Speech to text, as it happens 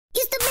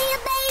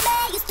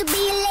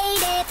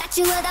thought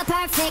you were the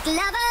perfect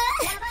lover.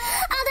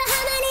 All the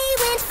harmony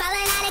went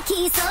falling out of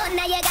key, so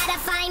now you gotta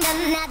find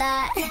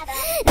another.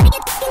 Now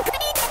you're talking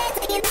crazy,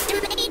 saying that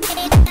you made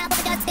it, I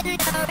was just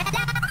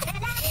Cinderella.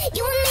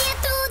 You and me are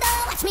through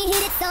though, watch me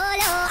hit it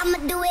solo. I'ma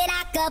do it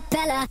a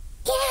cappella.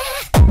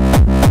 Yeah.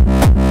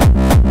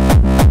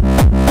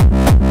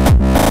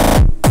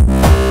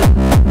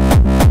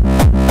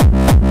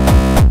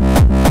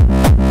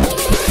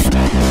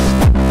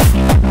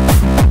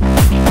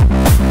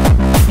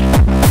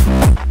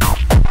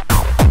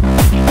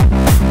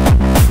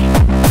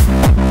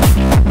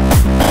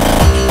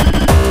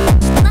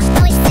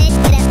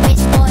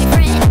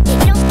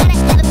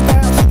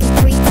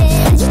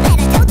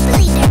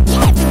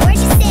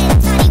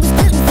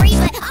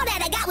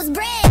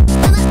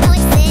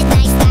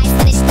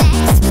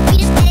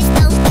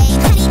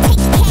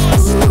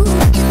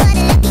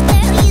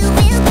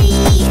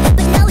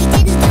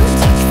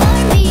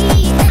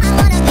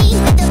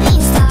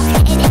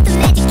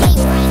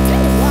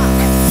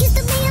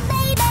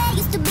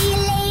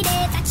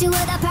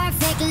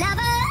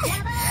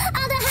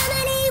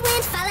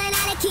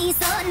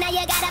 So now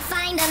you gotta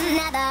find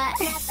another.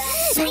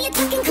 Now you're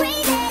talking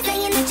crazy,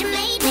 saying that you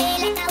made me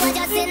like I was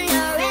your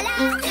Cinderella.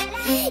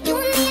 You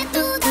and me are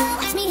through though,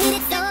 watch me hit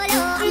it solo.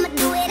 I'ma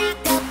do it a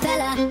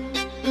cappella.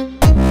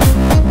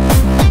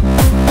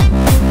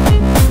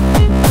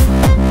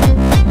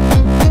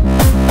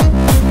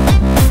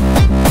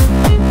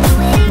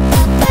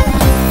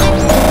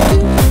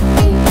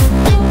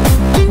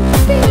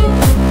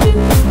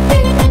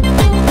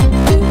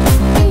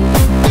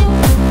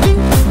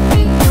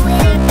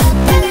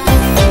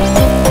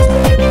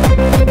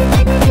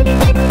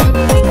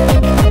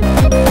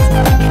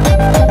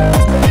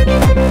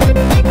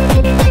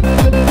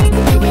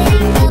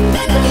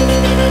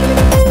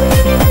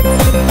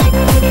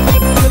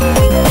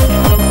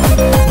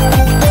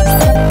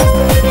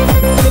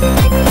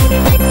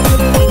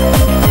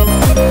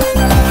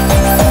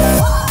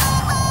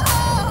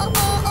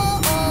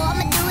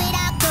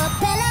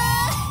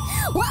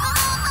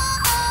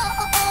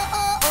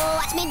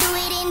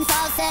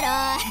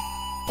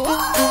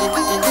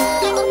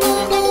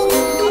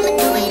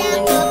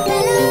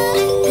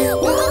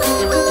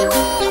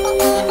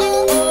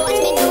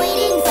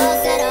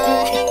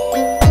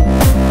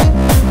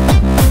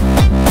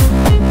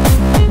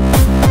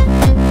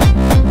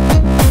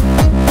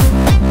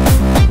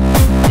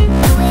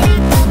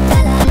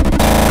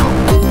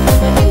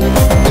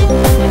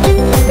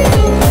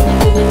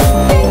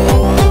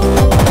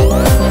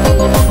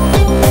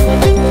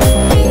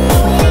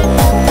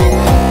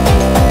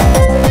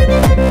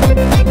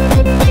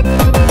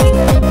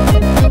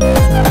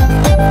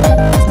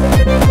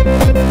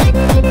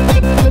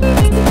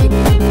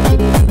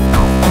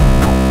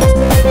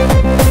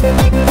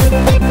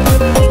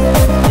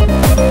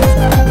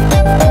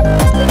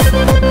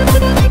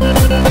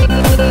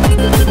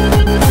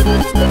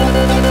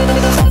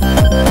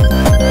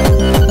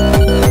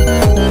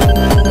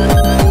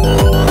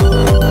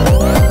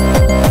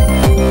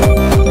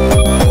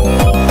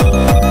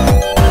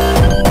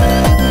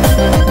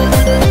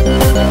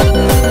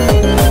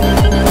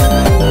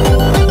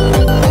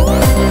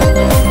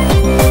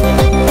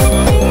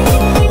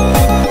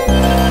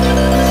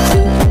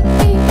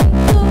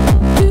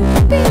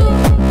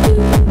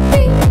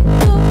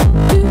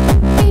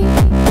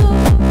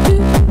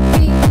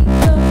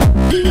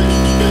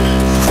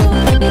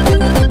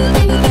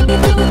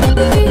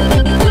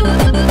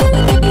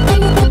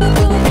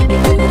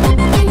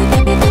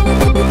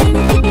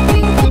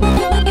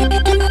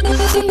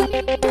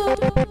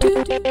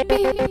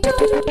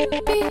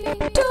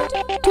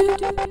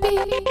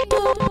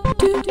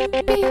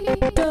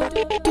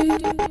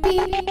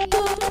 Beep.